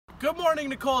Good morning,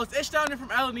 Nicole. It's Ish down here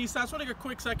from Allen Nissan. I just want to take a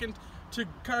quick second to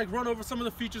kind of run over some of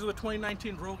the features of the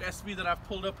 2019 Rogue SV that I've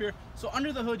pulled up here. So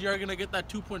under the hood, you're going to get that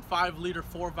 2.5 liter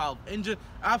 4-valve engine.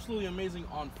 Absolutely amazing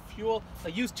on fuel.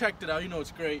 Like, you checked it out, you know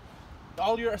it's great.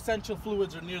 All your essential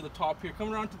fluids are near the top here.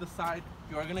 Coming around to the side,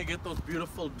 you are going to get those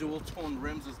beautiful dual-tone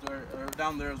rims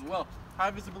down there as well.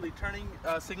 High visibility turning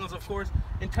signals, of course.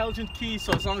 Intelligent keys,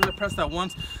 so as long as I press that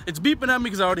once, it's beeping at me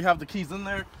because I already have the keys in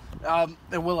there.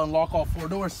 It will unlock all 4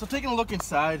 doors. So taking a look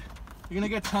inside, you're going to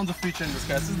get tons of features in this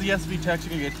guy. This is the SV Tech. You're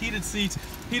going to get heated seats,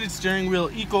 heated steering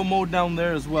wheel, eco mode down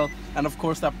there as well, and of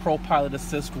course that Pro Pilot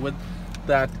Assist with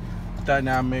that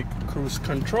dynamic cruise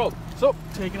control. So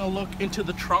taking a look into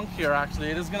the trunk here, actually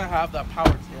it is going to have that power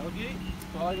tailgate.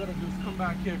 So all I got to do is come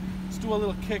back here, just do a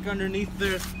little kick underneath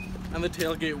there, and the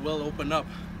tailgate will open up.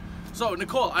 So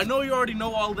Nicole, I know you already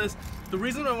know all this. The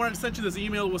reason I wanted to send you this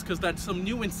email was because that some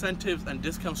new incentives and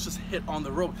discounts just hit on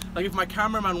the road. Like if my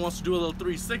cameraman wants to do a little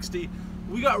 360,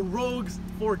 we got Rogues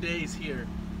for days here.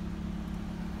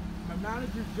 My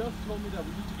manager just told me that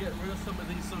we need to get rid of some of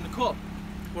these. So Nicole,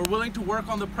 we're willing to work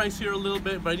on the price here a little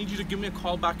bit, but I need you to give me a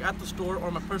call back at the store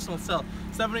or my personal cell,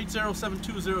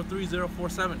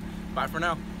 780-720-3047. Bye for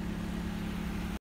now.